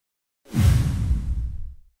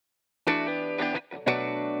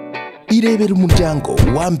irebera umuryango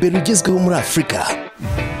wa mbere ugezweho muri Afrika.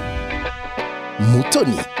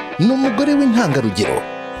 Mutoni ni umugore w'intangarugero,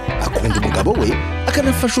 akunda umugabo we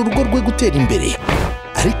akanafasha urugo rwe gutera imbere,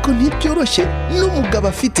 ariko ntibyoroshye n'umugabo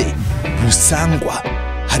afite rusangwa.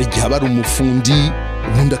 Hari igihe aba ari umufundi,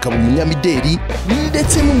 ubundi akaba umunyamideli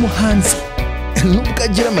ndetse n'umuhanzi. Nubwo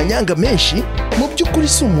agira amanyanga menshi, mu by'ukuri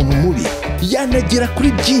si umuntu mubi, yanagera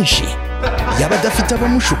kuri byinshi. Yaba adafite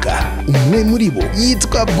abamushuka, umwe muri bo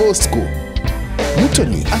yitwa Bosco.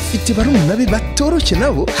 Mutoni afite barumuna be batoroshye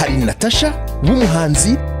nabo, hari Natasha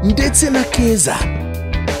w'umuhanzi ndetse na Keza.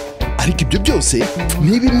 Ariko ibyo byose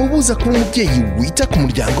ntibimubuza kuba umubyeyi wita ku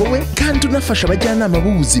muryango we kandi unafasha abajyanama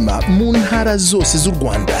b'ubuzima mu ntara zose z'u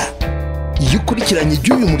Rwanda. Iyo ukurikiranye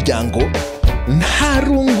iby'uyu muryango nta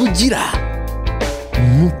rungu ugira.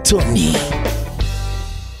 Mutoni.